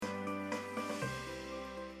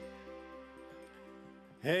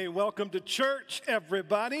Hey, welcome to church,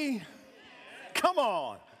 everybody. Come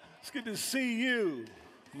on. It's good to see you.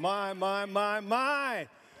 My.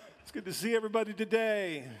 It's good to see everybody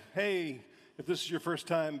today. Hey, if this is your first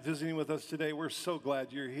time visiting with us today, we're so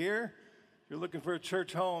glad you're here. If you're looking for a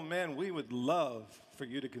church home, man, we would love for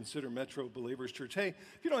you to consider Metro Believers Church. Hey,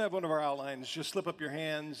 if you don't have one of our outlines, just slip up your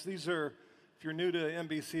hands. These are, if you're new to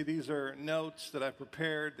MBC, these are notes that I've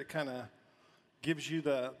prepared that kind of gives you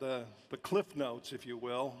the cliff notes, if you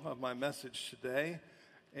will, of my message today.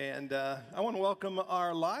 And I want to welcome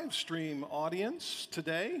our live stream audience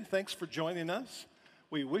today. Thanks for joining us.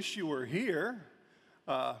 We wish you were here,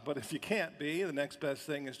 but if you can't be, the next best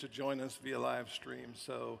thing is to join us via live stream.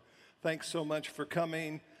 So thanks so much for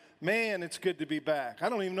coming. Man, it's good to be back. I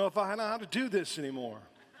don't even know if I know how to do this anymore.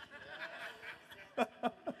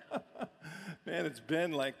 Man, it's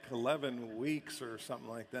been like 11 weeks or something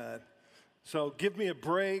like that. So give me a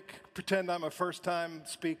break, pretend I'm a first-time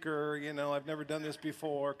speaker, you know, I've never done this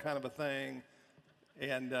before, kind of a thing.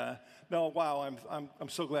 And no, wow, I'm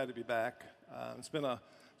so glad to be back. It's been a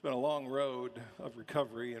long road of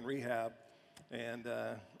recovery and rehab, and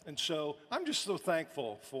so I'm just so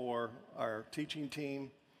thankful for our teaching team,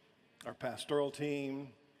 our pastoral team,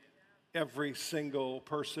 every single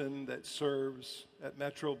person that serves at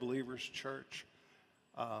Metro Believers Church.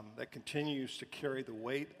 That continues to carry the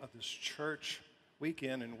weight of this church week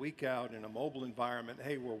in and week out in a mobile environment.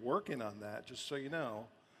 Hey, we're working on that, just so you know.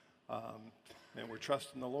 And we're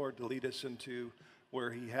trusting the Lord to lead us into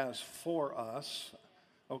where He has for us.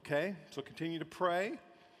 Okay? So continue to pray.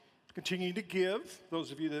 Continue to give,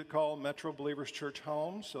 those of you that call Metro Believers Church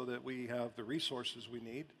home, so that we have the resources we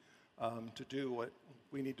need to do what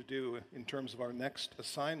we need to do in terms of our next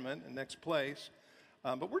assignment and next place.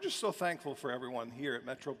 But we're just so thankful for everyone here at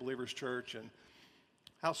Metro Believers Church and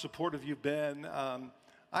how supportive you've been.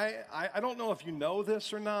 I don't know if you know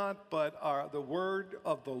this or not, but the word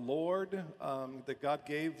of the Lord that God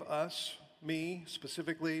gave us, me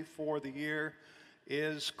specifically for the year,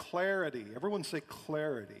 is clarity. Everyone say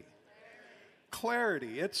clarity.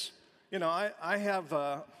 Clarity. It's, you know,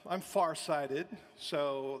 I'm farsighted,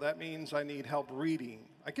 so that means I need help reading.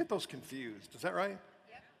 I get those confused. Is that right?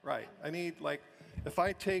 Yep. Right. I need, like, if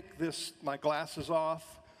I take my glasses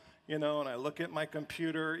off, you know, and I look at my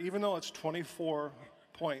computer, even though it's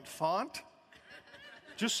 24-point font,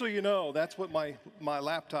 just so you know, that's what my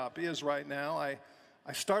laptop is right now. I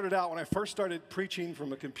started out, when I first started preaching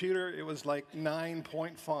from a computer, it was like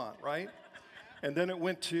 9-point font, right? And then it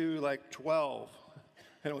went to like 12.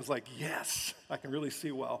 And it was like, yes, I can really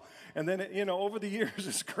see well. And then, you know, over the years,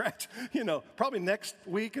 it's correct. You know, probably next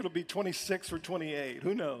week it'll be 26 or 28.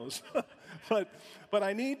 Who knows? but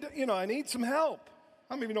I need some help.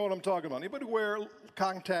 I don't even know what I'm talking about. Anybody wear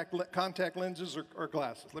contact lenses or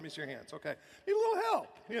glasses? Let me see your hands. Okay. Need a little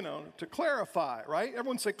help, you know, to clarify, right?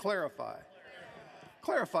 Everyone say clarify.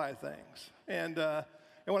 Clarify things. And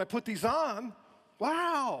when I put these on,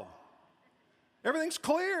 wow, everything's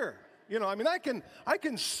clear. You know, I mean, I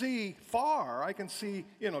can see far, I can see,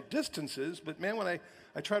 you know, distances, but man, when I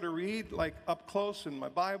try to read like up close in my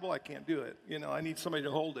Bible, I can't do it. You know, I need somebody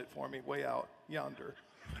to hold it for me way out yonder.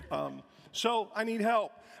 So I need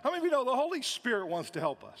help. How many of you know the Holy Spirit wants to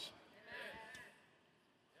help us?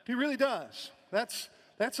 He really does. That's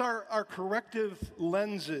our corrective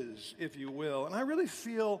lenses, if you will. And I really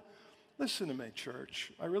feel, listen to me,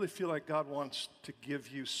 church, I really feel like God wants to give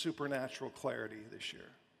you supernatural clarity this year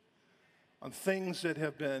on things that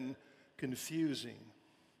have been confusing,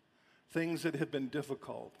 things that have been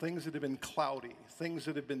difficult, things that have been cloudy, things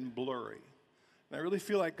that have been blurry. And I really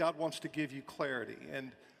feel like God wants to give you clarity.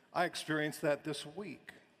 And I experienced that this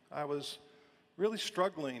week. I was really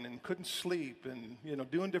struggling and couldn't sleep and, you know,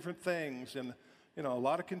 doing different things and, you know, a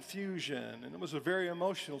lot of confusion. And it was a very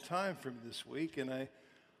emotional time for me this week. And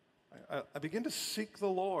I began to seek the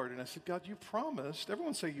Lord. And I said, God, you promised.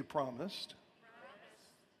 Everyone say you promised.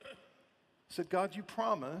 I said, God, you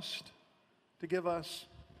promised to give us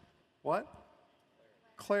what?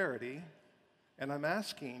 Clarity. And I'm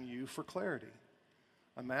asking you for clarity.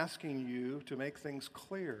 I'm asking you to make things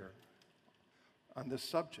clear on this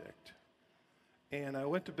subject. And I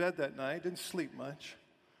went to bed that night, didn't sleep much,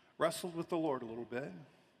 wrestled with the Lord a little bit.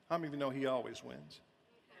 How many of you know He always wins?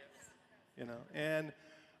 You know, and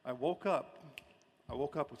I woke up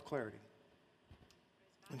with clarity.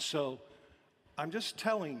 And so I'm just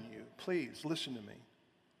telling you, please listen to me.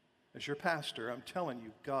 As your pastor, I'm telling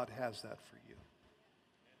you, God has that for you.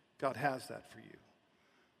 God has that for you.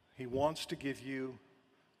 He wants to give you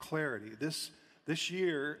clarity. This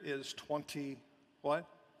year is 20, what?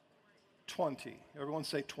 20. Everyone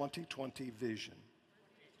say 2020 vision.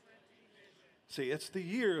 See, it's the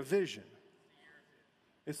year of vision.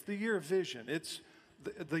 It's the year of vision. It's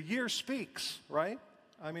the year speaks, right?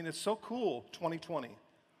 I mean, it's so cool, 2020.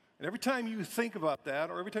 And every time you think about that,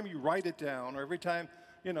 or every time you write it down, or every time,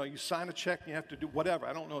 you sign a check and you have to do whatever.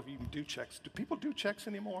 I don't know if you even do checks. Do people do checks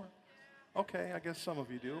anymore? Okay, I guess some of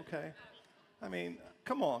you do, okay. I mean,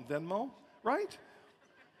 come on, Venmo, right?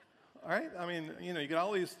 All right, I mean, you get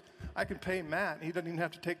all these, I can pay Matt, and he doesn't even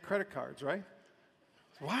have to take credit cards, right?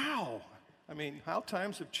 Wow, I mean, how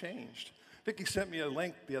times have changed. Vicki sent me a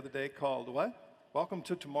link the other day called what? Welcome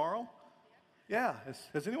to Tomorrow? Yeah,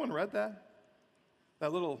 has anyone read that?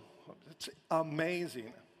 That little, it's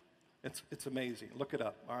amazing. It's amazing. Look it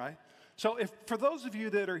up, all right? So for those of you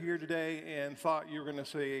that are here today and thought you were going to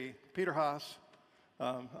say Peter Haas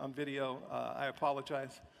on video, I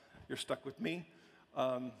apologize. You're stuck with me.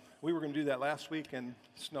 We were going to do that last week and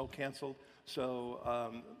snow canceled.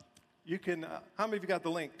 So you can, how many of you got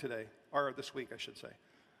the link today? Or this week, I should say.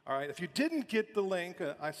 All right, if you didn't get the link,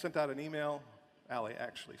 I sent out an email. Allie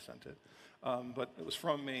actually sent it, but it was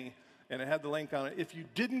from me, and it had the link on it. If you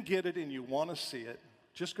didn't get it and you want to see it,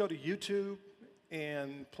 just go to YouTube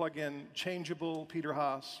and plug in Changeable Peter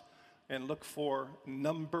Haas and look for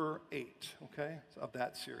number 8, okay, of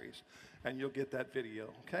that series, and you'll get that video,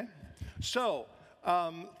 okay? So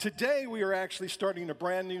today we are actually starting a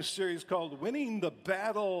brand new series called Winning the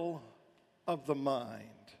Battle of the Mind.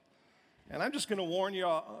 And I'm just going to warn you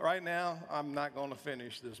all right now, I'm not going to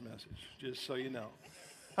finish this message, just so you know.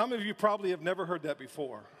 How many of you probably have never heard that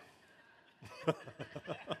before?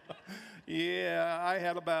 Yeah, I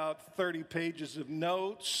had about 30 pages of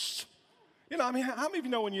notes. I mean, how many of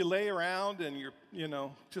you know when you lay around and you're,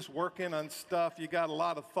 just working on stuff, you got a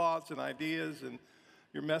lot of thoughts and ideas and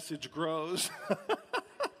your message grows?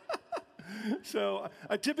 So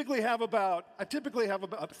I typically have about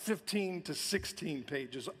 15 to 16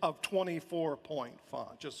 pages of 24-point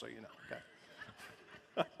font, just so you know,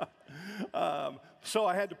 okay? So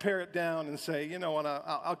I had to pare it down and say, you know what,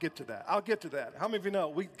 I'll get to that. I'll get to that. How many of you know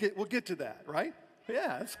we'll get to that, right?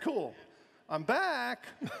 Yeah, it's cool. I'm back.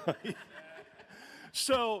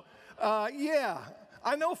 So, yeah,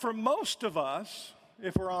 I know for most of us,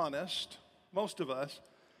 if we're honest, most of us,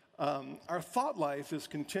 our thought life is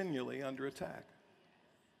continually under attack.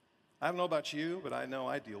 I don't know about you, but I know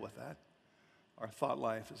I deal with that. Our thought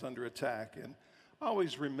life is under attack. And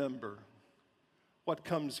always remember, what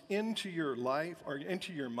comes into your life or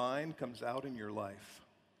into your mind comes out in your life.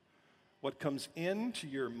 What comes into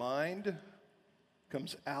your mind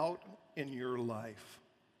comes out in your life.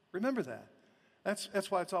 Remember that.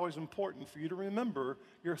 That's why it's always important for you to remember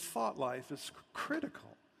your thought life is critical.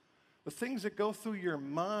 The things that go through your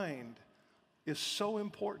mind is so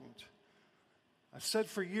important. I've said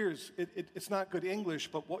for years, it's not good English,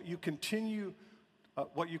 but what you continue, I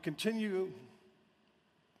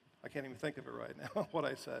can't even think of it right now, what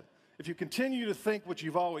I said. If you continue to think what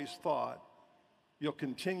you've always thought, you'll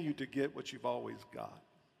continue to get what you've always got.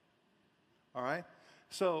 All right?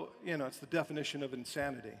 So, it's the definition of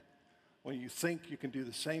insanity. When you think you can do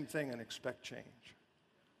the same thing and expect change.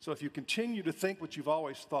 So if you continue to think what you've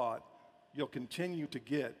always thought, you'll continue to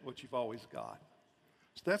get what you've always got.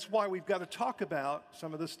 So that's why we've got to talk about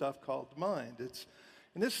some of this stuff called the mind.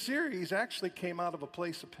 And this series actually came out of a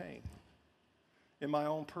place of pain in my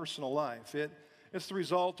own personal life. It's the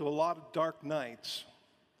result of a lot of dark nights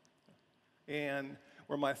and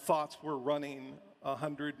where my thoughts were running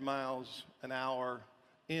 100 miles an hour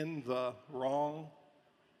in the wrong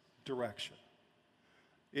direction.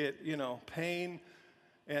 Pain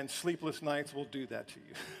and sleepless nights will do that to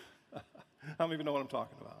you. How many of you know what I'm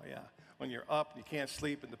talking about? Yeah. When you're up, you can't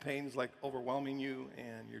sleep, and the pain's like overwhelming you,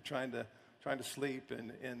 and you're trying to sleep,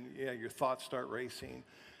 and yeah, your thoughts start racing.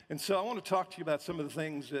 And so I want to talk to you about some of the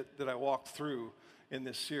things that I walked through in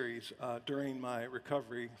this series during my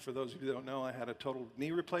recovery. For those of you that don't know, I had a total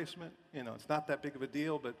knee replacement. It's not that big of a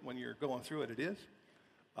deal, but when you're going through it, it is.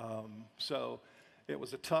 So it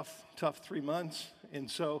was a tough 3 months.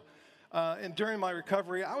 And during my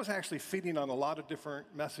recovery, I was actually feeding on a lot of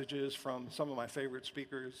different messages from some of my favorite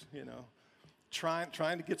speakers, trying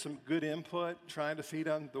to get some good input, trying to feed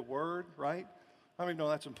on the word, right? How many know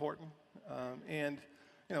that's important?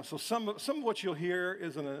 So some of what you'll hear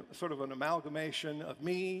is sort of an amalgamation of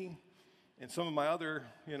me and some of my other,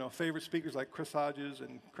 favorite speakers like Chris Hodges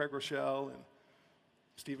and Craig Rochelle and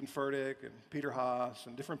Stephen Furtick and Peter Haas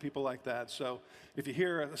and different people like that. So if you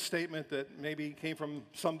hear a statement that maybe came from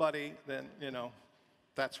somebody, then,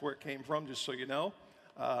 that's where it came from, just so you know.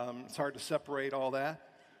 It's hard to separate all that.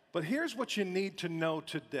 But here's what you need to know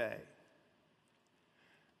today.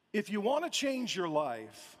 If you want to change your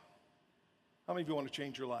life, how many of you want to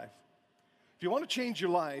change your life? If you want to change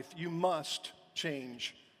your life, you must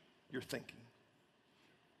change your thinking.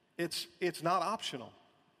 It's not optional.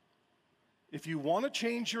 If you want to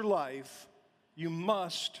change your life, you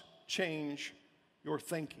must change your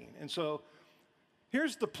thinking. And so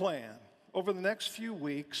here's the plan. Over the next few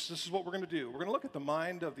weeks, this is what we're going to do. We're going to look at the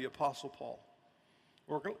mind of the Apostle Paul.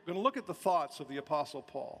 We're going to look at the thoughts of the Apostle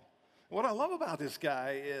Paul. What I love about this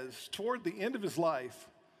guy is toward the end of his life,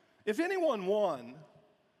 if anyone won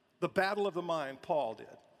the battle of the mind, Paul did,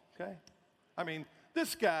 okay? I mean,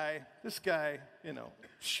 this guy,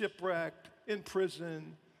 shipwrecked, in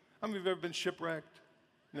prison. How many of you have ever been shipwrecked?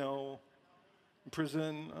 No. In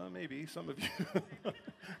prison? Maybe, some of you.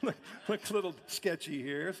 look a little sketchy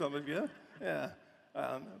here, some of you. Yeah.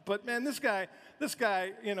 But man, this guy,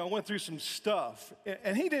 went through some stuff,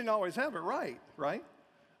 and he didn't always have it right?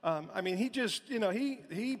 I mean, he just,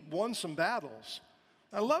 he won some battles.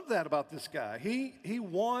 I love that about this guy. He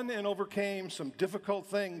won and overcame some difficult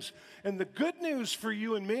things. And the good news for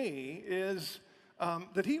you and me is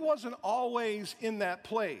that he wasn't always in that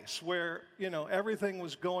place where, everything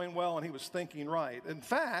was going well and he was thinking right. In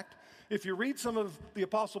fact, if you read some of the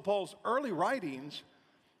Apostle Paul's early writings,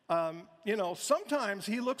 sometimes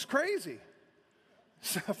he looks crazy.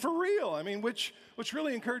 For real. I mean, which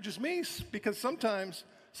really encourages me, because sometimes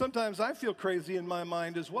I feel crazy in my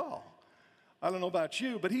mind as well. I don't know about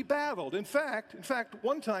you, but he battled. In fact,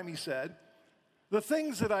 one time he said, the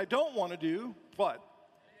things that I don't want to do, what?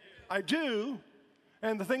 I do.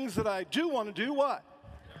 And the things that I do want to do, what?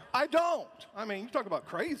 I don't. I mean, you talk about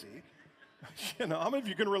crazy. How many of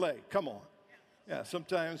you can relate? Come on. Yeah,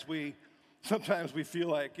 sometimes we feel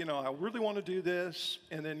like, I really want to do this,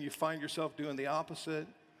 and then you find yourself doing the opposite.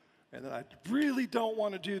 And then I really don't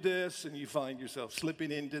want to do this, and you find yourself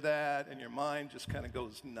slipping into that, and your mind just kind of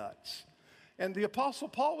goes nuts. And the Apostle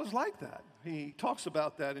Paul was like that. He talks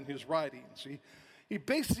about that in his writings. He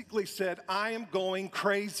basically said, I am going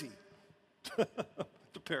crazy, to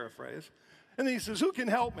paraphrase. And then he says, who can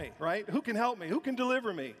help me, right? Who can help me? Who can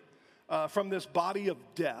deliver me from this body of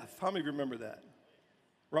death? How many of you remember that?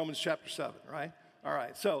 Romans chapter 7, right? All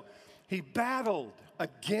right, so he battled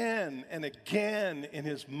again and again in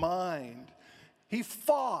his mind. He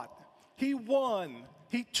fought, he won,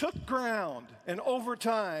 he took ground, and over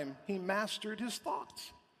time, he mastered his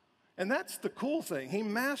thoughts. And that's the cool thing. He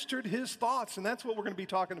mastered his thoughts, and that's what we're going to be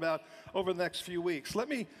talking about over the next few weeks. Let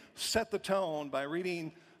me set the tone by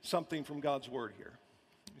reading something from God's Word here.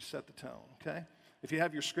 Let me set the tone, okay? If you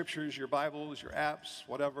have your scriptures, your Bibles, your apps,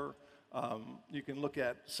 whatever, you can look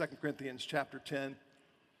at 2 Corinthians chapter 10.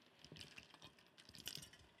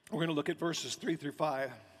 We're going to look at verses 3 through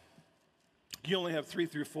 5. You only have 3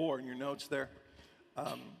 through 4 in your notes there.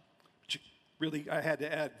 Really, I had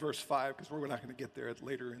to add verse 5 because we're not going to get there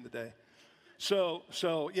later in the day. So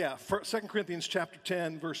 2 Corinthians chapter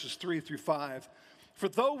 10, verses 3 through 5. For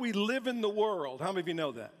though we live in the world, how many of you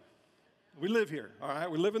know that? We live here, all right?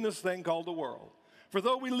 We live in this thing called the world. For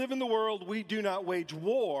though we live in the world, we do not wage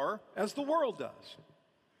war as the world does.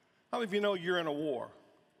 How many of you know you're in a war?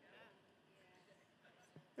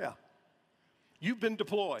 Yeah. You've been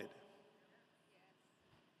deployed.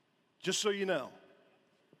 Just so you know.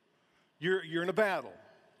 You're in a battle.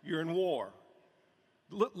 You're in war.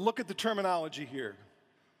 Look at the terminology here.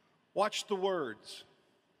 Watch the words.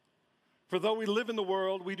 For though we live in the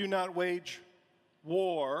world, we do not wage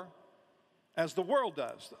war as the world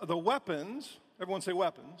does. The weapons, everyone say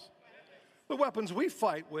weapons. The weapons we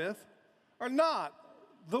fight with are not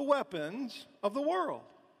the weapons of the world.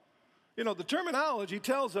 The terminology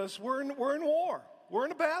tells us we're in war. We're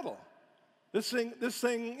in a battle. This thing,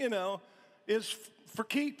 is for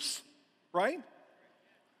keeps, right?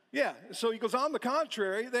 Yeah, so he goes, on the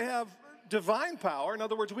contrary, they have divine power. In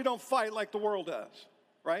other words, we don't fight like the world does,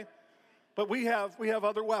 right? But we have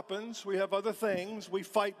other weapons, we have other things, we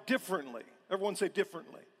fight differently. Everyone say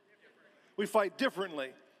differently. We fight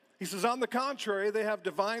differently. He says, on the contrary, they have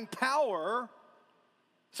divine power,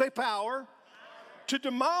 say power, to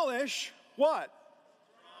demolish what?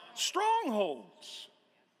 Strongholds.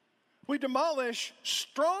 We demolish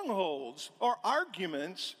strongholds or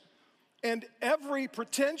arguments and every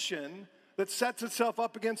pretension that sets itself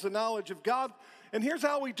up against the knowledge of God. And here's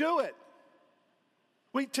how we do it.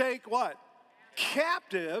 We take what?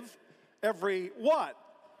 Captive every what?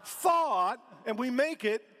 Thought, and we make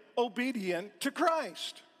it obedient to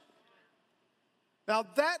Christ. Now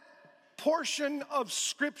that portion of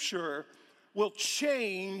Scripture will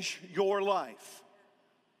change your life.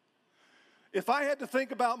 If I had to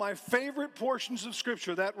think about my favorite portions of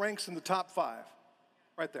Scripture, that ranks in the top 5,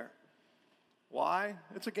 right there. Why?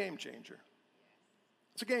 It's a game changer.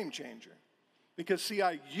 It's a game changer. Because, see,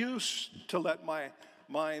 I used to let my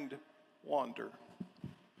mind wander.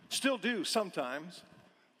 Still do sometimes,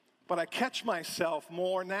 but I catch myself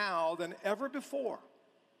more now than ever before.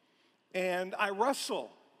 And I wrestle.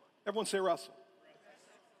 Everyone say wrestle.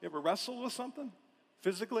 You ever wrestle with something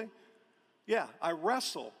physically? Yeah, I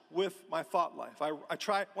wrestle with my thought life. I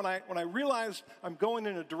try, when I realize I'm going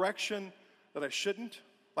in a direction that I shouldn't,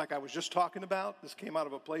 like I was just talking about, this came out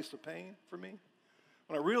of a place of pain for me.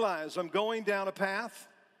 When I realize I'm going down a path,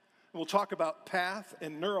 and we'll talk about path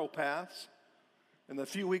and neuropaths in the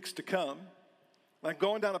few weeks to come. I'm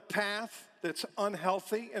going down a path that's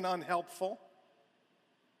unhealthy and unhelpful.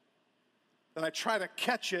 And I try to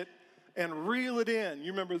catch it and reel it in.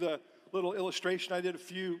 You remember the little illustration I did a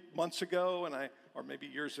few months ago, or maybe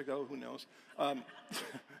years ago, who knows,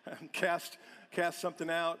 cast something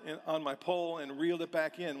out on my pole and reeled it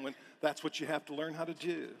back in, when that's what you have to learn how to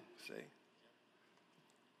do, see.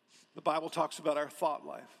 The Bible talks about our thought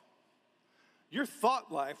life. Your thought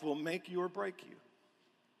life will make you or break you.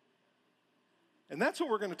 And that's what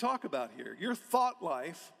we're going to talk about here. Your thought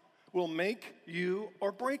life will make you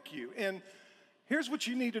or break you. And here's what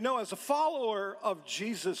you need to know. As a follower of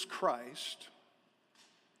Jesus Christ,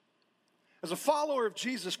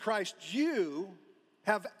 you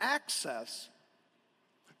have access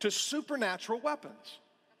to supernatural weapons.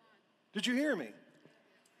 Did you hear me?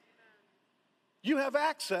 You have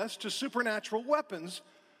access to supernatural weapons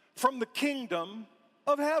from the kingdom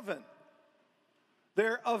of heaven.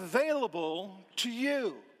 They're available to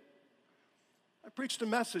you. I preached a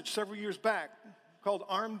message several years back called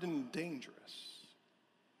Armed and Dangerous.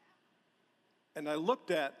 And I looked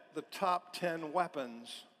at the top 10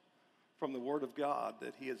 weapons from the Word of God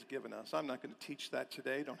that He has given us. I'm not going to teach that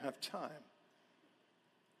today, don't have time.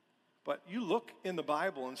 But you look in the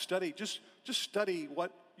Bible and study, just study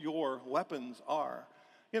what your weapons are.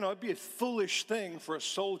 You know, it'd be a foolish thing for a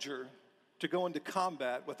soldier to go into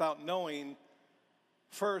combat without knowing,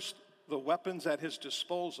 first, the weapons at his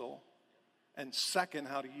disposal, and second,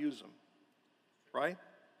 how to use them, right?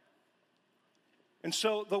 And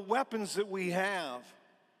so the weapons that we have,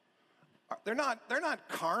 they're not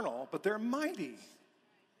carnal, but they're mighty.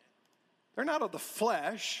 They're not of the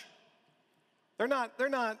flesh. They're not,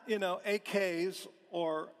 AKs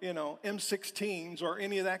or, M16s or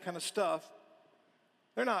any of that kind of stuff.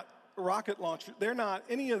 They're not rocket launchers. They're not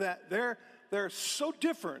any of that. They're so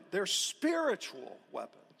different. They're spiritual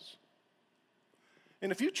weapons.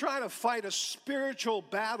 And if you try to fight a spiritual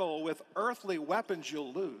battle with earthly weapons,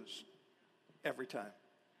 you'll lose every time.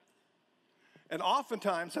 And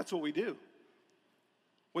oftentimes, that's what we do.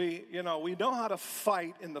 We know how to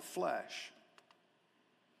fight in the flesh.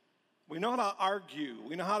 We know how to argue.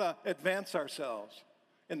 We know how to advance ourselves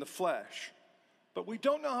in the flesh. But we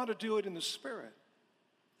don't know how to do it in the spirit.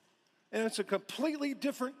 And it's a completely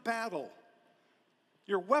different battle.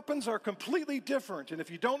 Your weapons are completely different. And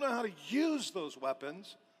if you don't know how to use those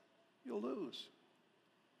weapons, you'll lose.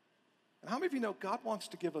 And how many of you know God wants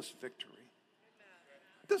to give us victory?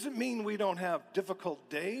 It doesn't mean we don't have difficult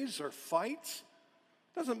days or fights.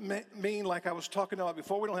 It doesn't mean, like I was talking about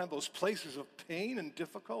before, we don't have those places of pain and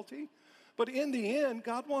difficulty. But in the end,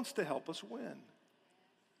 God wants to help us win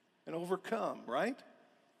and overcome, right?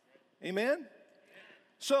 Amen?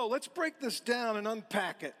 So let's break this down and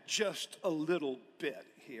unpack it just a little bit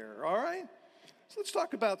here, all right? So let's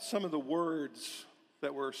talk about some of the words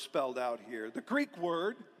that were spelled out here. The Greek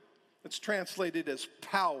word that's translated as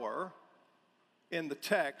power in the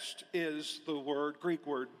text is the Greek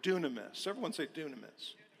word dunamis. Everyone say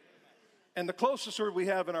dunamis. And the closest word we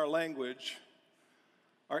have in our language,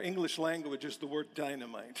 our English language, is the word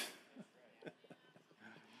dynamite.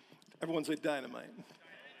 Everyone say dynamite.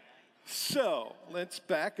 So let's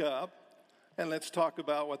back up and let's talk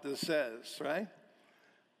about what this says, right?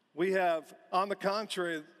 We have, on the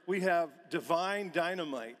contrary, we have divine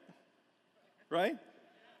dynamite, right?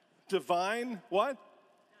 Divine what?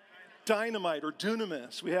 Dynamite or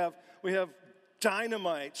dunamis. We have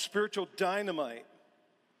dynamite, spiritual dynamite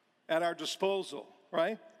at our disposal,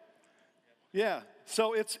 right? Yeah.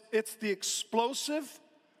 So it's the explosive,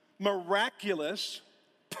 miraculous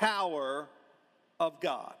power of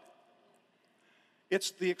God.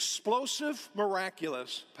 It's the explosive,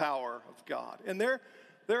 miraculous power of God. And they're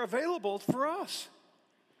available for us.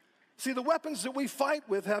 See, the weapons that we fight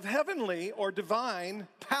with have heavenly or divine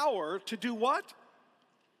power to do what?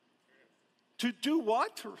 To do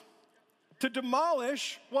what? To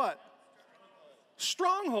demolish what?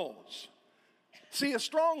 Strongholds. See, a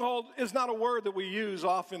stronghold is not a word that we use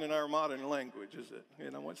often in our modern language, is it?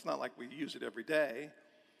 It's not like we use it every day.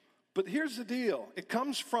 But here's the deal. It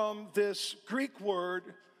comes from this Greek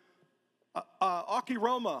word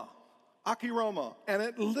Akiroma, and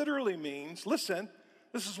it literally means, listen,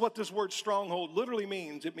 this is what this word stronghold literally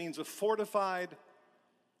means. It means a fortified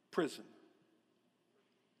prison.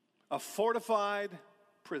 A fortified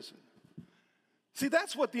prison. See,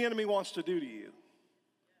 that's what the enemy wants to do to you.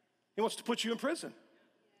 He wants to put you in prison.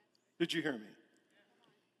 Did you hear me?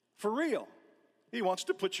 For real. He wants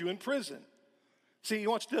to put you in prison. See, he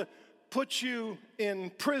wants to put you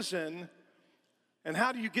in prison. And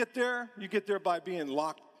how do you get there? You get there by being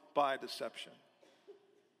locked by deception.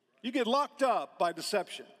 You get locked up by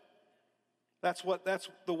deception. That's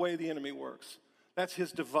the way the enemy works. That's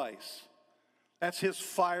his device. That's his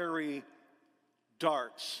fiery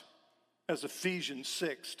darts, as Ephesians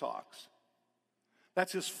 6 talks.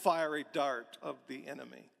 That's his fiery dart of the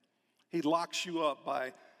enemy. He locks you up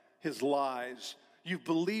by his lies. You've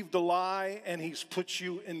believed a lie, and he's put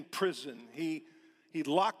you in prison. He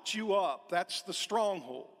locked you up. That's the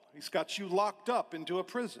stronghold. He's got you locked up into a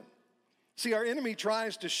prison. See, our enemy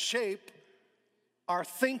tries to shape our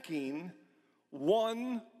thinking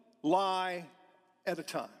one lie at a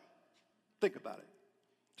time. Think about it.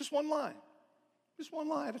 Just one lie. Just one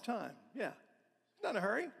lie at a time. Yeah. Not in a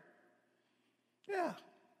hurry. Yeah.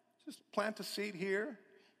 Just plant a seed here,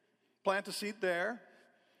 plant a seed there,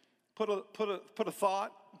 put a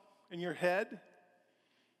thought in your head,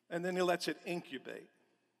 and then he lets it incubate.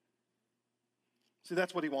 See,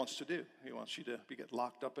 that's what he wants to do. He wants you to get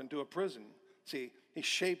locked up into a prison. See, he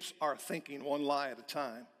shapes our thinking one lie at a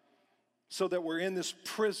time so that we're in this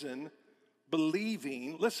prison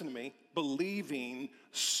believing, listen to me, believing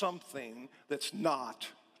something that's not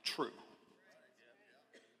true.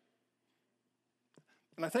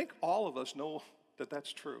 And I think all of us know that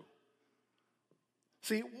that's true.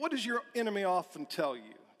 See, what does your enemy often tell you?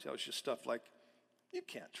 It tells you stuff like, you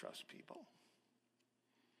can't trust people.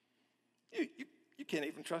 You can't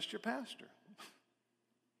even trust your pastor.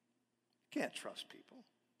 You can't trust people,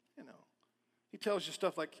 you know. He tells you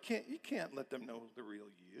stuff like, you can't let them know the real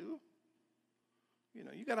you. You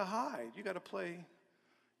know, you got to hide. You got to play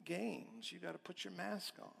games. You got to put your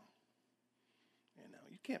mask on. You know,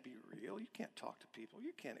 you can't be real. You can't talk to people.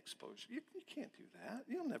 You can't expose. You can't do that.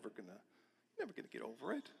 You're never gonna get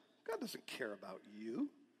over it. God doesn't care about you.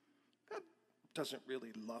 God doesn't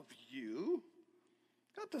really love you.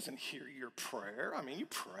 God doesn't hear your prayer. I mean, you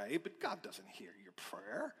pray, but God doesn't hear your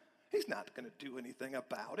prayer. He's not going to do anything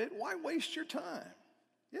about it. Why waste your time?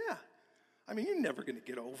 Yeah. I mean, you're never going to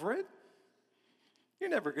get over it. You're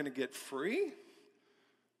never going to get free.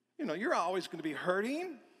 You know, you're always going to be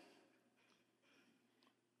hurting.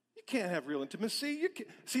 You can't have real intimacy.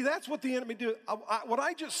 See, that's what the enemy do. What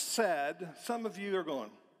I just said, some of you are going,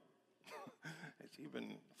 has he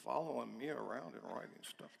been following me around and writing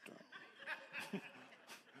stuff down?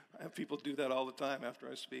 I have people do that all the time after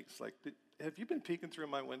I speak. It's like, have you been peeking through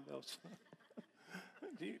my windows?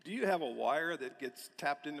 Do you have a wire that gets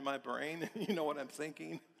tapped into my brain and you know what I'm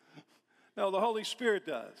thinking? No, the Holy Spirit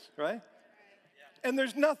does, right? And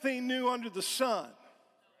there's nothing new under the sun.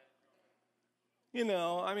 You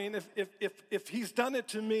know, I mean, if he's done it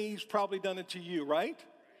to me, he's probably done it to you, right?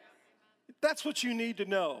 That's what you need to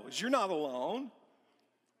know, is you're not alone.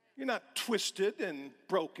 You're not twisted and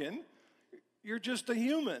broken. You're just a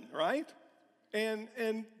human, right? And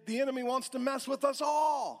the enemy wants to mess with us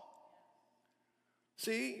all.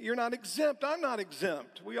 See, you're not exempt. I'm not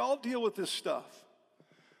exempt. We all deal with this stuff.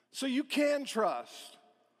 So you can trust.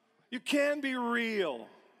 You can be real.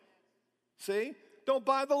 See? Don't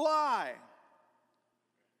buy the lie.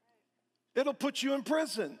 It'll put you in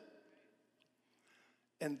prison.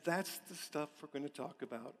 And that's the stuff we're going to talk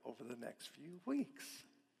about over the next few weeks.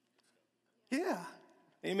 Yeah.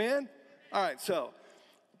 Amen? All right, so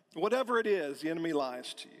whatever it is, the enemy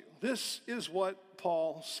lies to you. This is what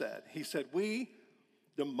Paul said. He said, we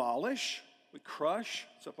demolish, we crush,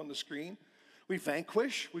 it's up on the screen. We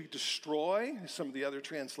vanquish, we destroy, some of the other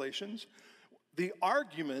translations, the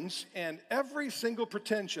arguments and every single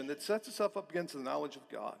pretension that sets itself up against the knowledge of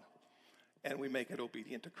God, and we make it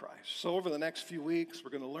obedient to Christ. So over the next few weeks,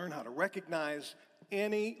 we're going to learn how to recognize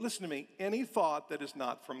any thought that is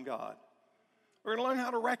not from God. We're going to learn how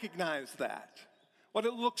to recognize that, what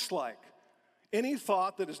it looks like, any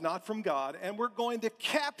thought that is not from God, and we're going to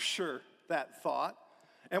capture that thought,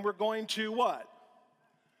 and we're going to what?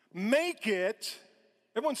 Make it,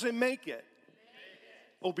 everyone say make it,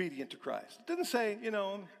 obedient to Christ. It doesn't say,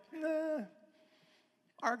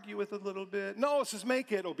 argue with it a little bit. No, it says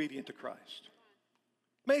make it obedient to Christ.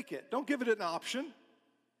 Make it. Don't give it an option.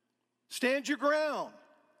 Stand your ground.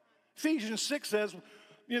 Ephesians 6 says,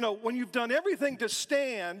 when you've done everything to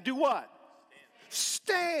stand, do what?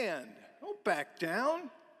 Stand. Don't back down.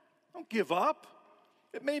 Don't give up.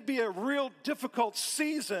 It may be a real difficult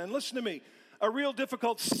season. Listen to me. A real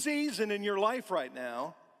difficult season in your life right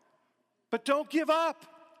now. But don't give up.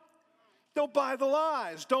 Don't buy the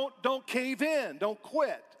lies. Don't cave in. Don't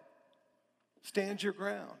quit. Stand your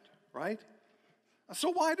ground, right?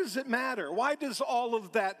 So why does it matter? Why does all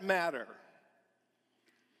of that matter?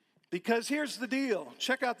 Because here's the deal.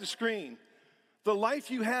 Check out the screen. The life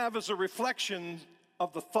you have is a reflection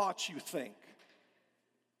of the thoughts you think.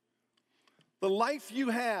 The life you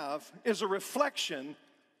have is a reflection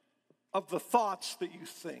of the thoughts that you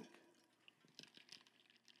think.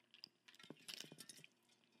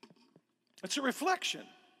 It's a reflection.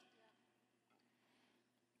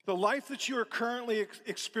 The life that you are currently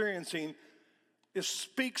experiencing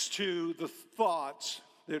speaks to the thoughts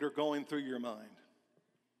that are going through your mind.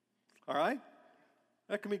 All right?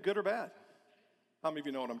 That can be good or bad. How many of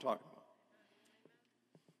you know what I'm talking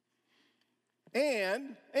about?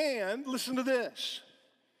 And listen to this.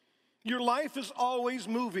 Your life is always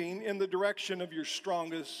moving in the direction of your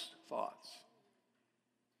strongest thoughts.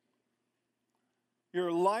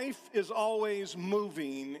 Your life is always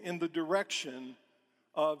moving in the direction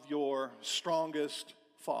of your strongest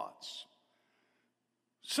thoughts.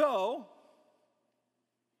 So,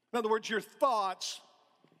 in other words, your thoughts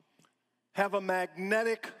have a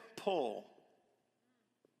magnetic pull.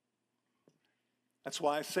 That's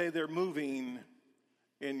why I say they're moving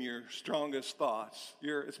in your strongest thoughts.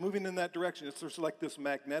 It's moving in that direction. There's like this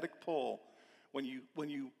magnetic pull. When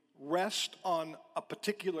you rest on a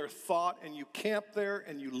particular thought and you camp there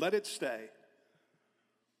and you let it stay,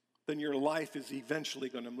 then your life is eventually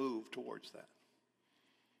going to move towards that.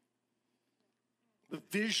 The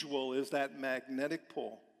visual is that magnetic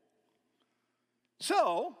pull.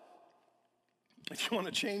 So, if you want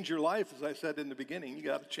to change your life, as I said in the beginning, you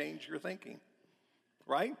got to change your thinking,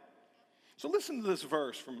 right? So listen to this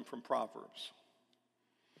verse from Proverbs.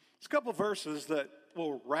 It's a couple of verses that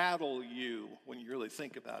will rattle you when you really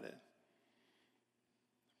think about it.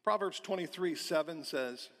 Proverbs 23:7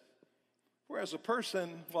 says, whereas a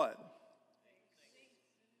person, what?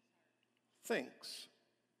 Thinks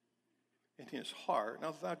in his heart.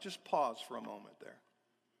 Now just pause for a moment there.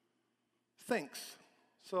 Thinks.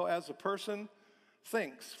 So as a person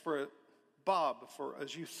thinks, for Bob, for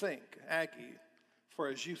as you think, Aggie, for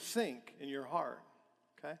as you think in your heart,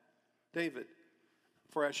 okay? David,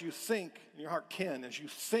 for as you think in your heart, Ken, as you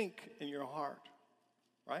think in your heart,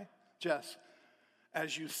 right? Jess,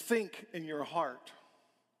 as you think in your heart.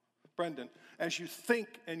 Brendan, as you think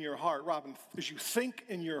in your heart. Robin, as you think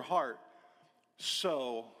in your heart,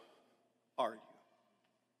 so are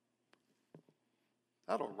you.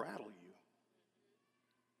 That'll rattle you.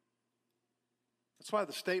 That's why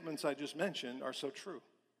the statements I just mentioned are so true.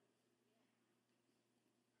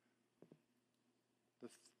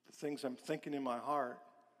 The things I'm thinking in my heart,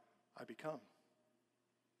 I become.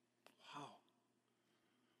 Wow.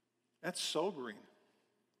 That's sobering.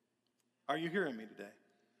 Are you hearing me today?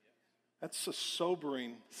 That's a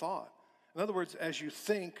sobering thought. In other words, as you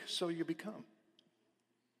think, so you become.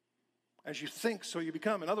 As you think, so you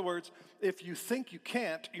become. In other words, if you think you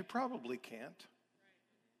can't, you probably can't.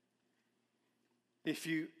 If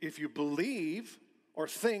you believe or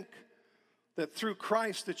think that through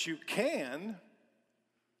Christ that you can,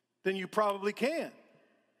 then you probably can.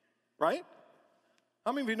 Right?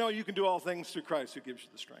 How many of you know you can do all things through Christ who gives you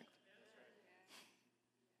the strength?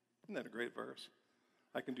 Isn't that a great verse?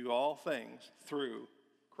 I can do all things through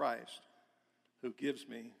Christ who gives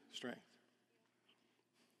me strength.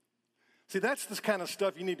 See, that's the kind of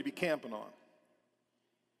stuff you need to be camping on.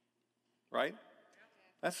 Right?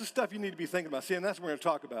 That's the stuff you need to be thinking about. See, and that's what we're going to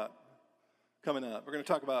talk about coming up. We're going to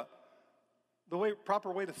talk about the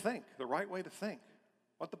proper way to think, the right way to think.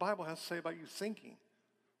 What the Bible has to say about you thinking.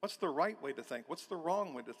 What's the right way to think? What's the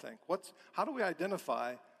wrong way to think? How do we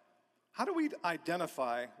identify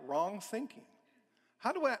wrong thinking?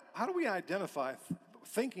 How do we identify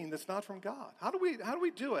thinking that's not from God? How do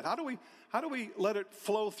we do it? How do we let it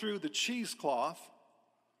flow through the cheesecloth,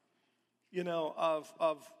 of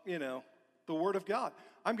the Word of God?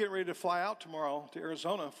 I'm getting ready to fly out tomorrow to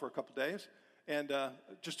Arizona for a couple days, and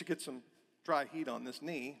just to get some dry heat on this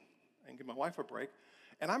knee and give my wife a break.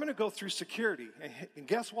 And I'm going to go through security, and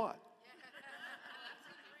guess what?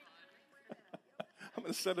 I'm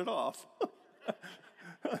going to set it off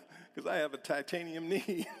because I have a titanium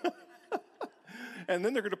knee. And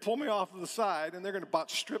then they're going to pull me off to the side, and they're going to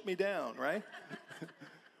about strip me down, right?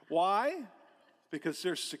 Why? Because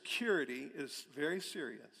their security is very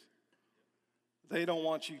serious. They don't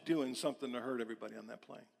want you doing something to hurt everybody on that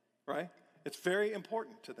plane, right? It's very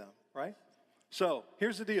important to them, right? So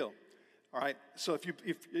here's the deal. All right? So if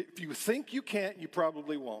you think you can't, you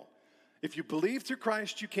probably won't. If you believe through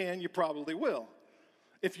Christ you can, you probably will.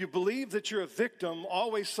 If you believe that you're a victim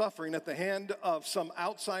always suffering at the hand of some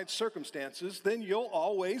outside circumstances, then you'll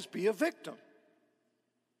always be a victim.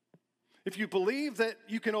 If you believe that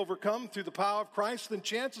you can overcome through the power of Christ, then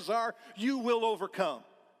chances are you will overcome.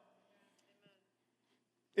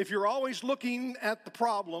 If you're always looking at the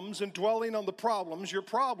problems and dwelling on the problems, your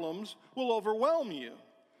problems will overwhelm you.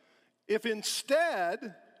 If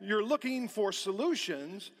instead you're looking for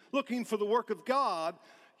solutions, looking for the work of God,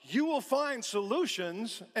 you will find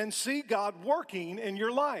solutions and see God working in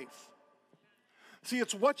your life. See,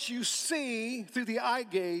 it's what you see through the eye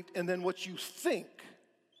gate and then what you think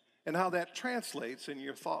and how that translates in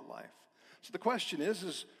your thought life. So the question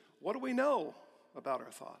is what do we know about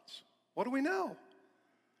our thoughts? What do we know?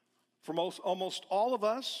 For almost all of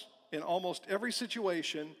us, in almost every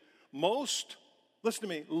situation, listen to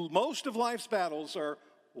me, most of life's battles are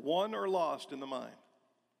won or lost in the mind.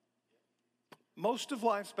 Most of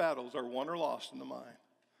life's battles are won or lost in the mind.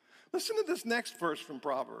 Listen to this next verse from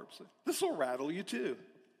Proverbs. This will rattle you too.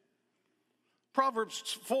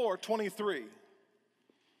 Proverbs 4:23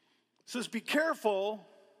 says, be careful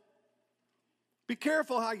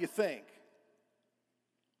how you think.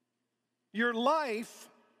 Your life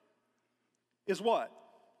is what?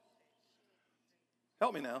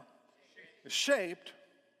 Help me now. Is shaped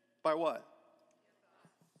by what?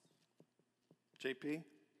 JP?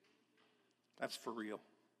 That's for real.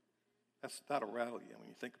 That'll rattle you when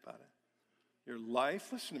you think about it. Your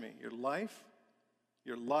life, listen to me, your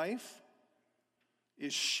life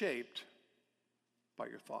is shaped by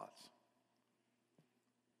your thoughts.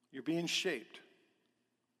 You're being shaped.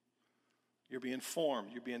 You're being formed.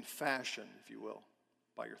 You're being fashioned, if you will,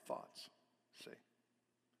 by your thoughts. See?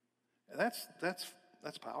 And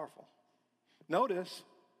that's powerful. Notice,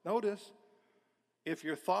 if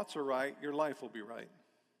your thoughts are right, your life will be right.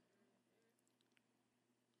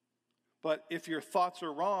 But if your thoughts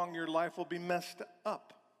are wrong, your life will be messed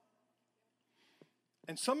up.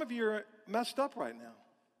 And some of you are messed up right now.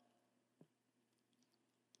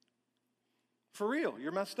 For real,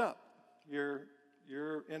 you're messed up. You're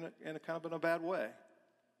in a kind of in a bad way.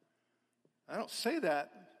 I don't say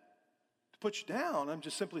that to put you down. I'm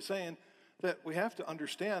just simply saying that we have to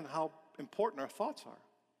understand how important our thoughts are.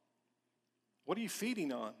 What are you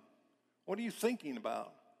feeding on? What are you thinking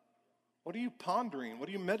about? What are you pondering? What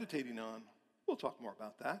are you meditating on? We'll talk more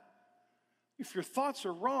about that. If your thoughts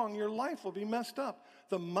are wrong, your life will be messed up.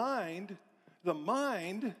 The mind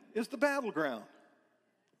is the battleground.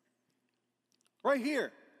 Right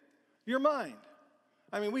here, your mind.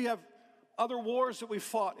 I mean, we have other wars that we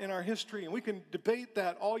fought in our history, and we can debate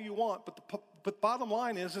that all you want, but the bottom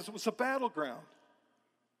line is it was a battleground.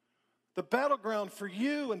 The battleground for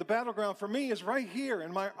you and the battleground for me is right here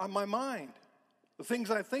on my mind, the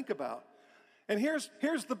things I think about. And here's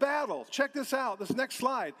the battle. Check this out, this next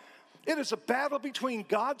slide. It is a battle between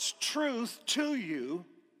God's truth to you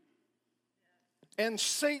and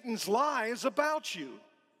Satan's lies about you.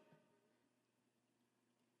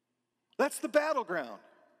 That's the battleground.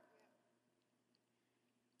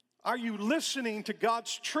 Are you listening to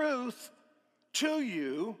God's truth to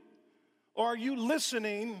you, or are you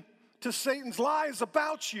listening to Satan's lies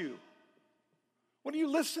about you? What are you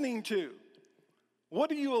listening to?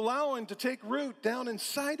 What are you allowing to take root down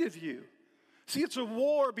inside of you? See, it's a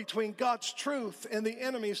war between God's truth and the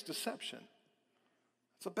enemy's deception.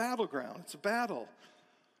 It's a battleground. It's a battle.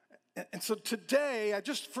 And so today,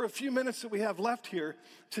 just for a few minutes that we have left here,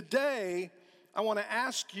 today I want to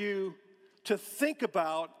ask you to think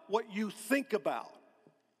about what you think about.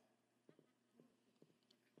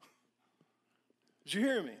 Did you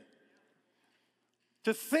hear me?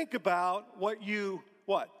 To think about what you,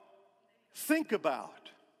 think about.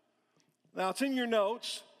 Now, it's in your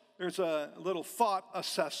notes. There's a little thought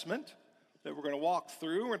assessment that we're going to walk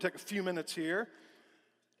through. We're going to take a few minutes here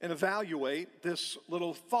and evaluate this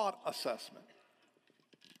little thought assessment.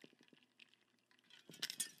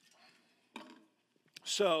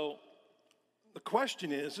 So, the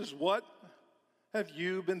question is what have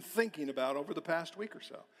you been thinking about over the past week or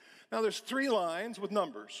so? Now, there's 3 lines with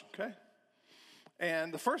numbers, okay?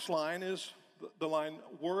 And the first line is the line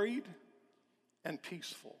worried and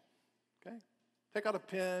peaceful, okay? Take out a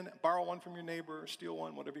pen, borrow one from your neighbor, steal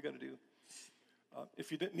one, whatever you got to do.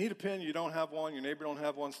 If you need a pen, you don't have one, your neighbor don't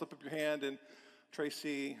have one, slip up your hand and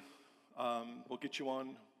Tracy will get you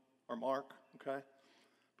one, or Mark, okay?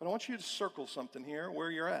 But I want you to circle something here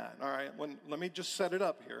where you're at, all right? Let me just set it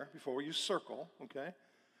up here before you circle, okay?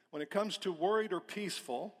 When it comes to worried or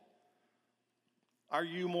peaceful, are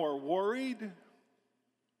you more worried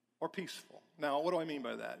or peaceful. Now, what do I mean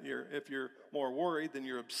by that? If you're more worried, then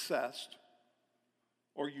you're obsessed,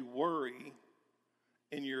 or you worry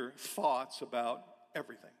in your thoughts about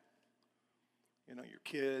everything. You know, your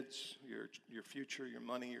kids, your future, your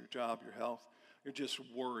money, your job, your health. You're just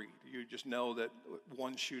worried. You just know that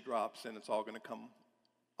one shoe drops and it's all going to come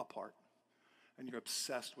apart. And you're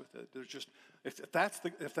obsessed with it. There's just, if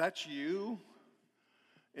that's you,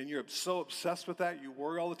 and you're so obsessed with that, you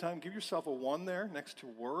worry all the time, give yourself a 1 there next to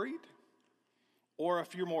worried. Or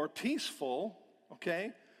if you're more peaceful,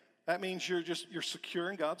 okay, that means you're secure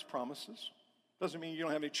in God's promises. Doesn't mean you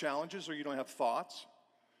don't have any challenges or you don't have thoughts.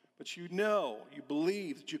 But you know, you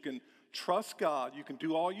believe that you can trust God. You can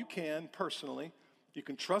do all you can personally. You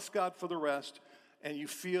can trust God for the rest. And you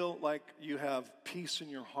feel like you have peace in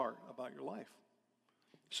your heart about your life.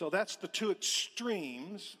 So that's the two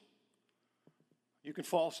extremes. You can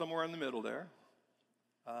fall somewhere in the middle there.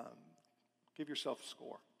 Give yourself a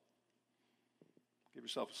score. Give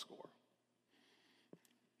yourself a score.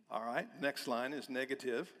 All right, next line is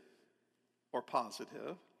negative or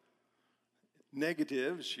positive.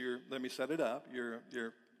 Negative is let me set it up. You're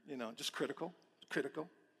just critical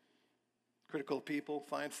of people,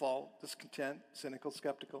 find fault, discontent, cynical,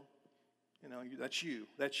 skeptical. You know, that's you,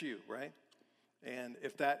 right? And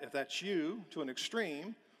if that's you to an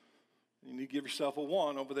extreme, you need to give yourself a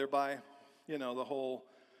 1 over there by, the whole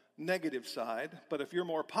negative side. But if you're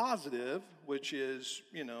more positive, which is,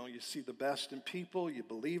 you see the best in people, you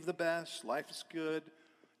believe the best, life is good,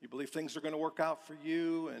 you believe things are going to work out for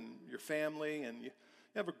you and your family, and you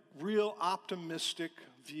have a real optimistic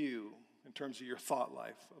view in terms of your thought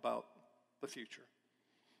life about the future.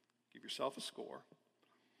 Give yourself a score.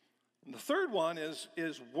 And the third one is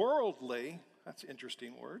worldly. That's an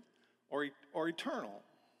interesting word. Or eternal.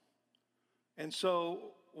 And so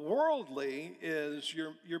worldly is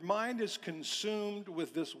your mind is consumed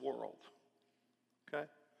with this world. Okay?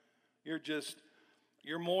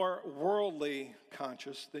 You're more worldly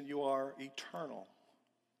conscious than you are eternal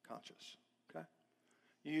conscious. Okay?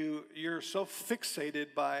 You're so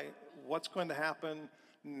fixated by what's going to happen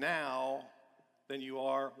now than you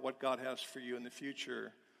are what God has for you in the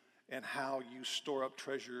future and how you store up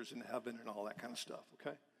treasures in heaven and all that kind of stuff.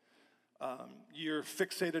 Okay? You're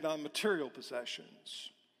fixated on material possessions.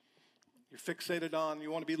 You're fixated on, you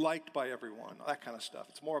want to be liked by everyone, that kind of stuff.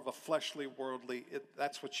 It's more of a fleshly, worldly,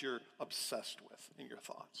 that's what you're obsessed with in your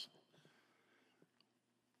thoughts.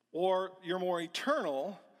 Or you're more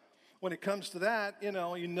eternal. When it comes to that, you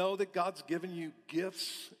know that God's given you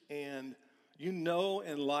gifts, and you know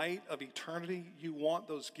in light of eternity, you want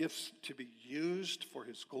those gifts to be used for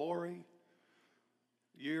His glory.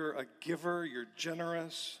 You're a giver, you're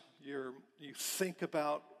generous, you think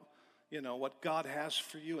about what God has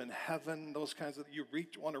for you in heaven, those kinds of, you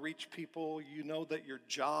want to reach people. You know that your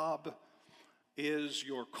job is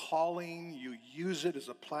your calling. You use it as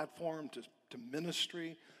a platform to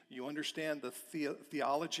ministry. You understand the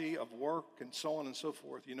theology of work and so on and so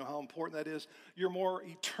forth. You know how important that is. You're more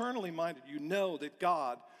eternally minded. You know that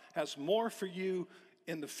God has more for you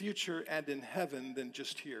in the future and in heaven than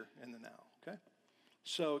just here in the now, okay?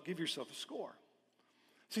 So give yourself a score.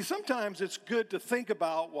 See, sometimes it's good to think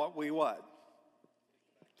about what we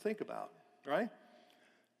think about, right?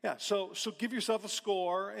 Yeah, so give yourself a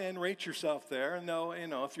score and rate yourself there and know,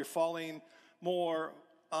 if you're falling more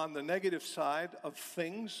on the negative side of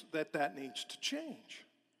things, that needs to change.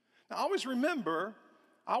 Now, always remember,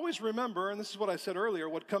 and this is what I said earlier,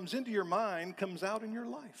 what comes into your mind comes out in your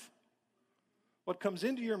life. What comes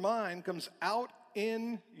into your mind comes out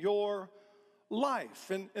in your life.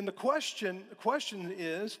 And the question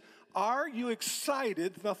is, are you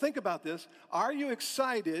excited? Now think about this. Are you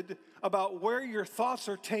excited about where your thoughts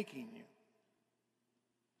are taking you?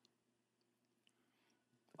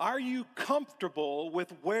 Are you comfortable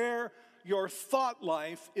with where your thought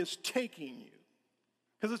life is taking you?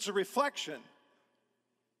 Because it's a reflection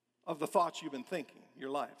of the thoughts you've been thinking, your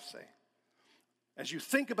life, say. As you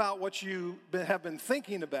think about what you have been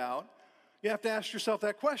thinking about, you have to ask yourself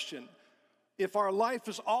that question. If our life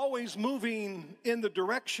is always moving in the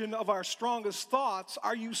direction of our strongest thoughts,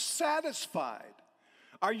 are you satisfied?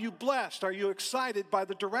 Are you blessed? Are you excited by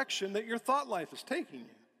the direction that your thought life is taking you?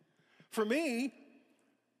 For me,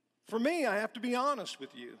 I have to be honest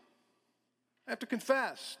with you. I have to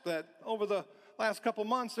confess that over the last couple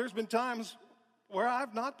months, there's been times where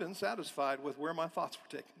I've not been satisfied with where my thoughts were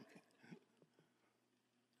taking me.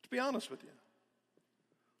 To be honest with you.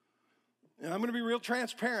 And I'm going to be real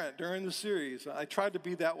transparent during the series. I tried to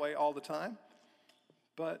be that way all the time.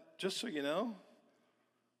 But just so you know,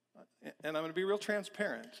 and I'm going to be real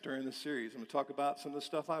transparent during this series. I'm going to talk about some of the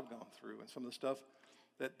stuff I've gone through and some of the stuff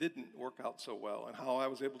that didn't work out so well, and how I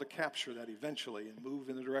was able to capture that eventually and move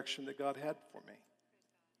in the direction that God had for me.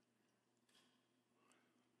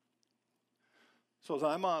 So as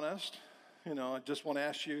I'm honest, I just want to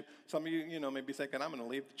ask you, some of you, may be thinking, I'm going to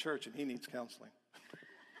leave the church and he needs counseling.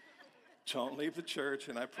 Don't leave the church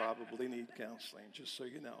and I probably need counseling, just so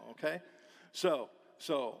you know, okay? So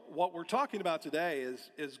what we're talking about today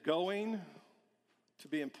is going to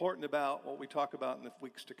be important about what we talk about in the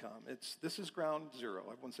weeks to come. This is ground zero.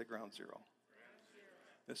 I wouldn't say ground zero.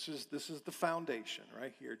 This is the foundation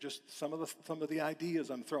right here. Just some of the ideas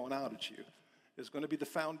I'm throwing out at you is going to be the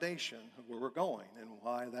foundation of where we're going and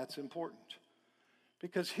why that's important.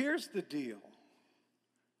 Because here's the deal.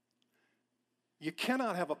 You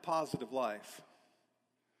cannot have a positive life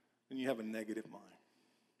when you have a negative mind.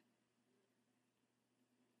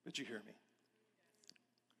 Did you hear me?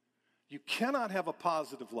 You cannot have a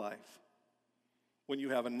positive life when you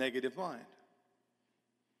have a negative mind.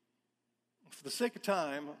 For the sake of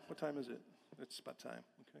time, what time is it? It's about time,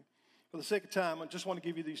 okay. For the sake of time, I just want to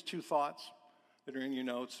give you these two thoughts that are in your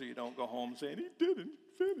notes so you don't go home saying, he didn't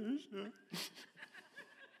finish it.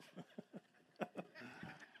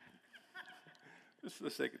 Just for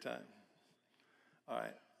the sake of time. All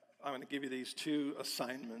right, I'm going to give you these two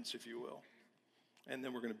assignments, if you will. And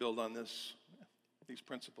then we're going to build on these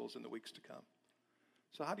principles in the weeks to come.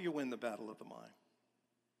 So how do you win the battle of the mind?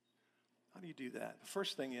 How do you do that? The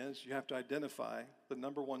first thing is you have to identify the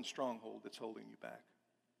number one stronghold that's holding you back.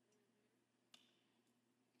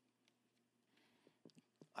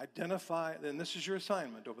 Identify, and this is your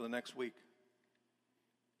assignment over the next week.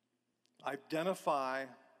 Identify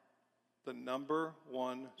the number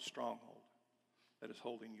one stronghold that is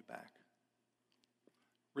holding you back.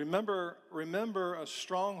 Remember, a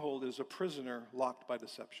stronghold is a prisoner locked by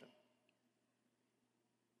deception.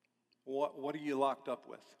 What are you locked up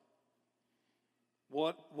with?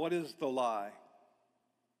 What is the lie?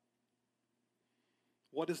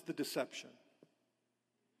 What is the deception?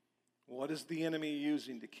 What is the enemy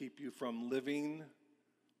using to keep you from living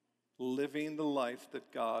the life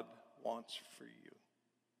that God wants for you?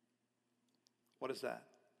 What is that?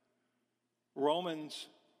 Romans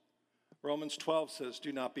 12 says,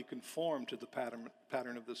 do not be conformed to the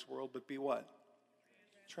pattern of this world, but be what?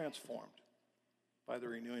 Transformed by the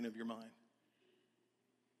renewing of your mind.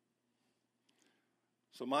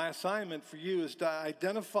 So my assignment for you is to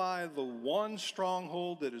identify the one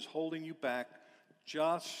stronghold that is holding you back,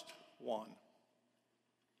 just one.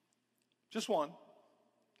 Just one.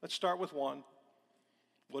 Let's start with one.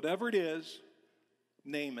 Whatever it is,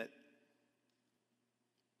 name it.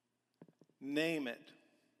 Name it.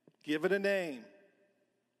 Give it a name.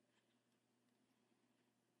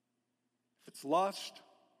 If it's lust,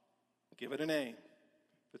 give it a name.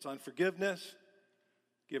 If it's unforgiveness,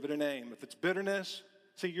 give it a name. If it's bitterness,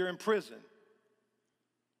 see, you're in prison.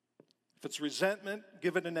 If it's resentment,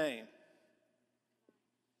 give it a name.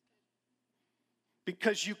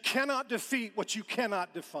 Because you cannot defeat what you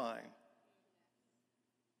cannot define.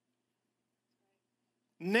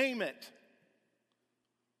 Name it.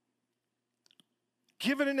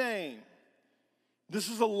 Give it a name. This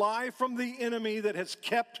is a lie from the enemy that has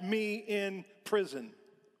kept me in prison.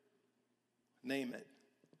 Name it.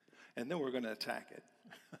 And then we're going to attack it.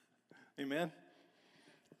 Amen?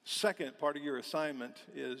 Second part of your assignment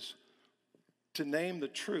is to name the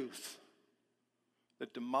truth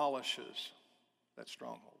that demolishes that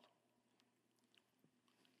stronghold.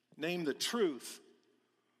 Name the truth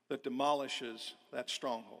that demolishes that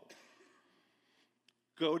stronghold.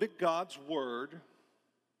 Go to God's Word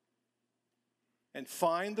and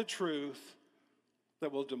find the truth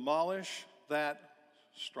that will demolish that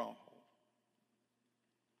stronghold.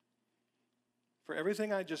 For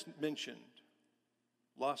everything I just mentioned,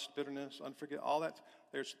 lust, bitterness, unforgiveness, all that,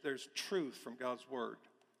 there's truth from God's Word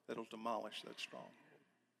that'll demolish that stronghold.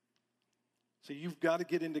 So you've got to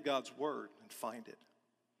get into God's Word and find it.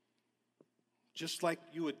 Just like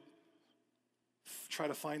you would try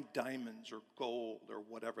to find diamonds or gold or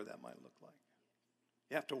whatever that might look like.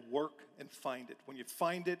 You have to work and find it. When you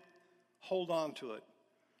find it, hold on to it.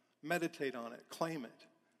 Meditate on it. Claim it.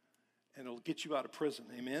 And it'll get you out of prison.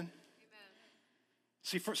 Amen? Amen.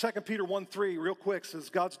 See, for 2 Peter 1:3, real quick, says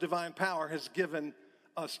God's divine power has given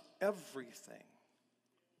us everything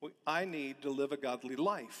I need to live a godly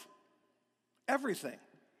life. Everything.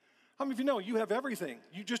 How many of you know you have everything?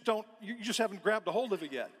 You just haven't grabbed a hold of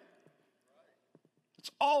it yet.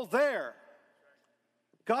 It's all there.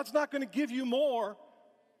 God's not going to give you more.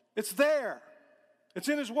 It's there. It's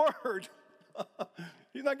in His Word.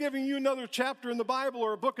 He's not giving you another chapter in the Bible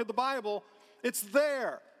or a book of the Bible. It's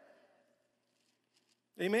there.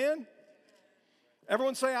 Amen?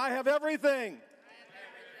 Everyone say, I have everything.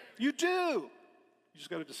 You do. You just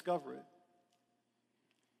got to discover it.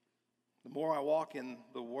 The more I walk in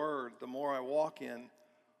the Word, the more I walk in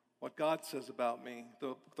what God says about me,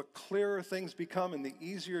 the clearer things become and the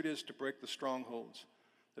easier it is to break the strongholds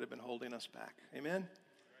that have been holding us back. Amen?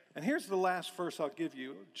 And here's the last verse I'll give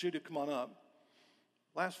you. Judah, come on up.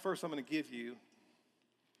 Last verse I'm going to give you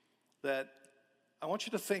that I want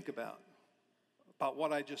you to think about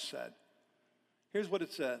what I just said. Here's what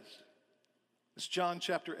it says. It's John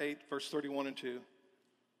chapter 8, verse 31 and 2. It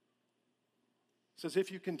says,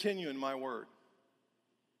 if you continue in my word.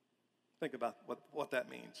 Think about what that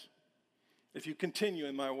means. If you continue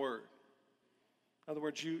in my word. In other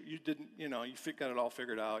words, you didn't, you got it all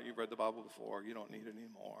figured out. You've read the Bible before. You don't need it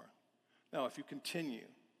anymore. No, if you continue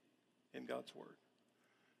in God's word,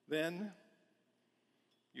 then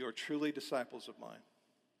you are truly disciples of mine.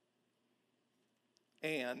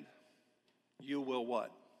 And you will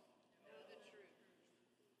what? Know the truth.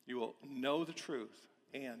 You will know the truth.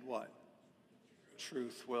 And what?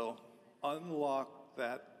 Truth will unlock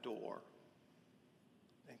that door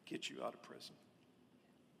and get you out of prison.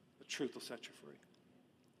 The truth will set you free.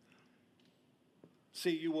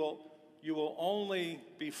 See, you will only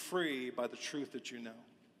be free by the truth that you know.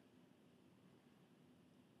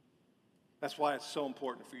 That's why it's so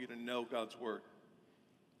important for you to know God's word,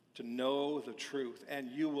 to know the truth. And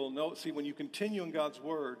you will know, see, when you continue in God's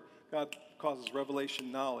word, God causes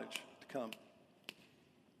revelation knowledge to come.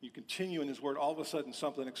 You continue in his word, all of a sudden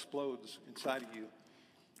something explodes inside of you.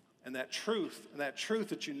 And that truth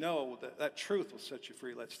that you know, that truth will set you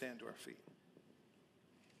free. Let's stand to our feet.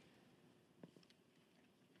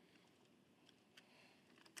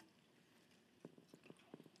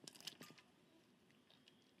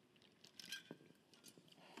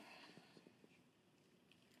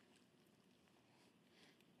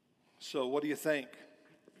 So what do you think?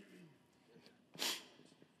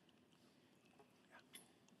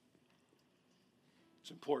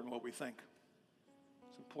 It's important what we think.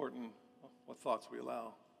 It's important what thoughts we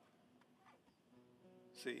allow.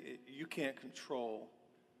 See, you can't control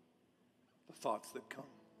the thoughts that come.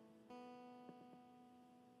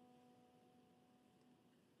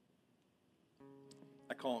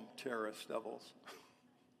 I call them terrorist devils.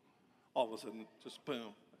 All of a sudden, just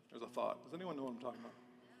boom, there's a thought. Does anyone know what I'm talking about?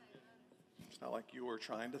 It's not like you were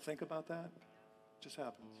trying to think about that. It just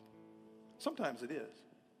happens. Sometimes it is.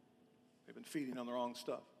 We've been feeding on the wrong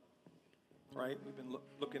stuff, right? We've been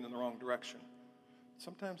looking in the wrong direction.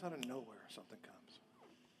 Sometimes out of nowhere, something comes.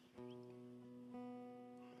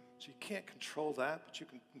 So you can't control that, but you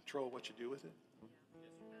can control what you do with it.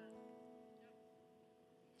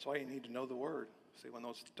 That's why you need to know the word. See, when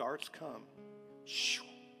those darts come, you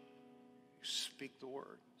speak the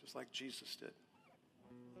word, just like Jesus did.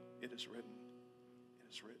 It is written.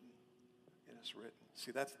 It is written. It is written.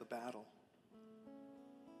 See, that's the battle.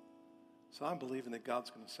 So I'm believing that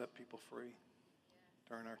God's going to set people free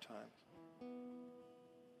during our times.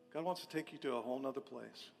 God wants to take you to a whole nother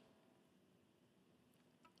place.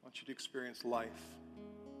 I want you to experience life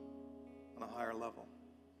on a higher level.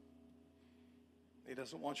 He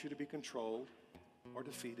doesn't want you to be controlled or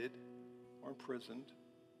defeated or imprisoned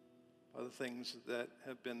by the things that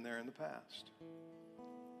have been there in the past.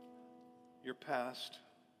 Your past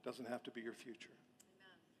doesn't have to be your future.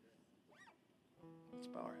 Let's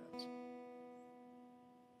bow our heads.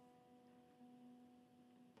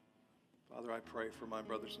 Father, I pray for my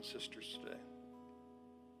brothers and sisters today.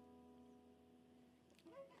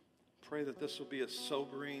 Pray that this will be a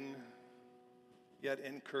sobering yet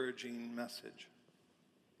encouraging message.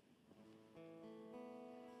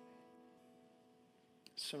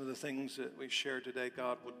 Some of the things that we share today,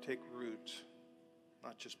 God, would take root,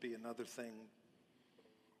 not just be another thing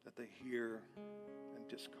that they hear and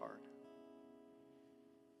discard.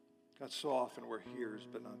 God, so often we're hearers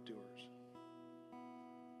but not doers.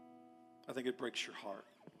 I think it breaks your heart.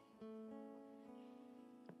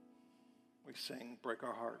 We sing, break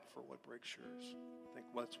our heart for what breaks yours. I think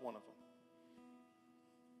that's one of them.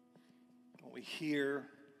 When we hear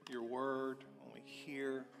your word, when we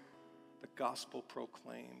hear the gospel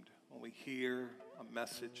proclaimed, when we hear a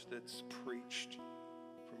message that's preached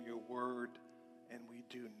from your word and we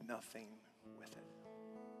do nothing with it.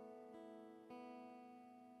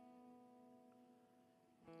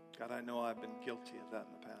 God, I know I've been guilty of that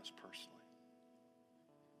in the past personally.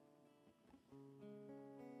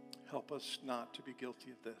 Help us not to be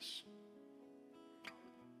guilty of this.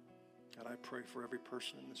 God, I pray for every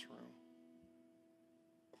person in this room,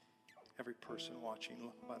 every person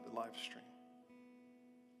watching by the live stream.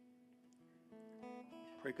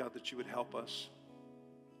 Pray, God, that you would help us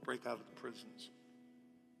break out of the prisons.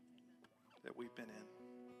 that we've been in.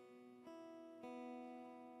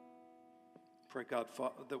 Pray, God,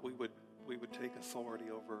 that we would take authority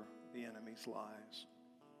over the enemy's lies.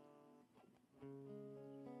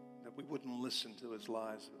 That we wouldn't listen to his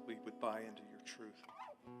lies, that we would buy into your truth.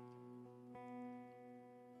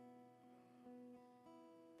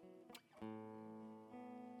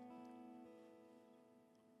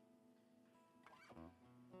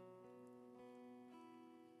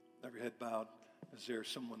 Every head bowed. Is there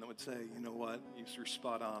someone that would say, you know what, you're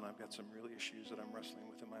spot on. I've got some real issues that I'm wrestling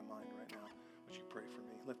with in my mind right now. Would you pray for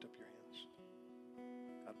me? Lift up your hands.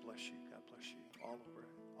 God bless you. God bless you. All over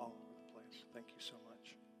the place. Thank you so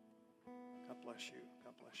much. God bless you.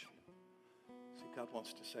 God bless you. See, God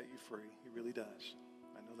wants to set you free. He really does.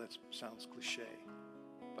 I know that sounds cliche,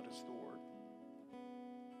 but it's the word.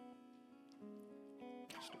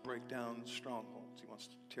 He wants to break down the strongholds. He wants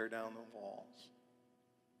to tear down the walls.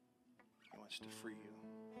 He wants to free you.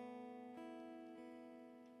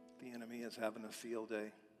 The enemy is having a field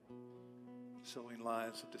day, sowing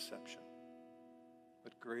lies of deception.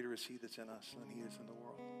 But greater is he that's in us than he is in the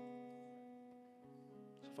world.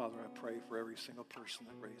 So, Father, I pray for every single person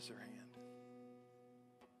that raised their hand.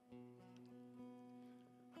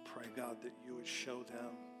 I pray, God, that you would show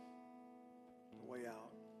them the way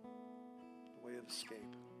out, the way of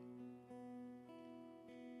escape.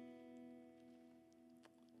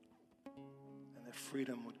 And that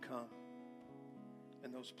freedom would come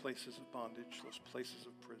in those places of bondage, those places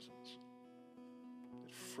of prisons.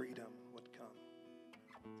 That freedom would come.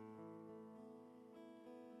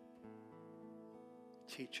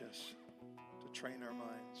 Teach us to train our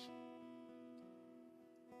minds.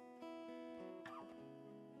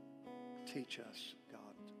 Teach us,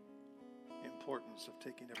 God, the importance of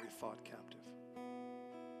taking every thought captive.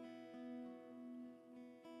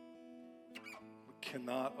 We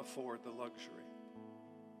cannot afford the luxury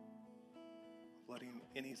of letting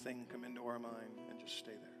anything come into our mind and just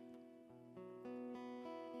stay there.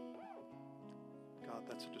 God,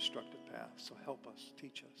 that's a destructive path, so help us,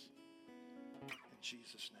 teach us. In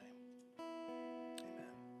Jesus' name,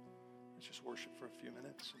 amen. Let's just worship for a few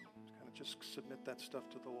minutes and kind of just submit that stuff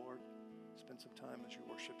to the Lord. Spend some time as you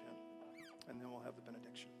worship him, and then we'll have the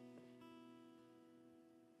benediction.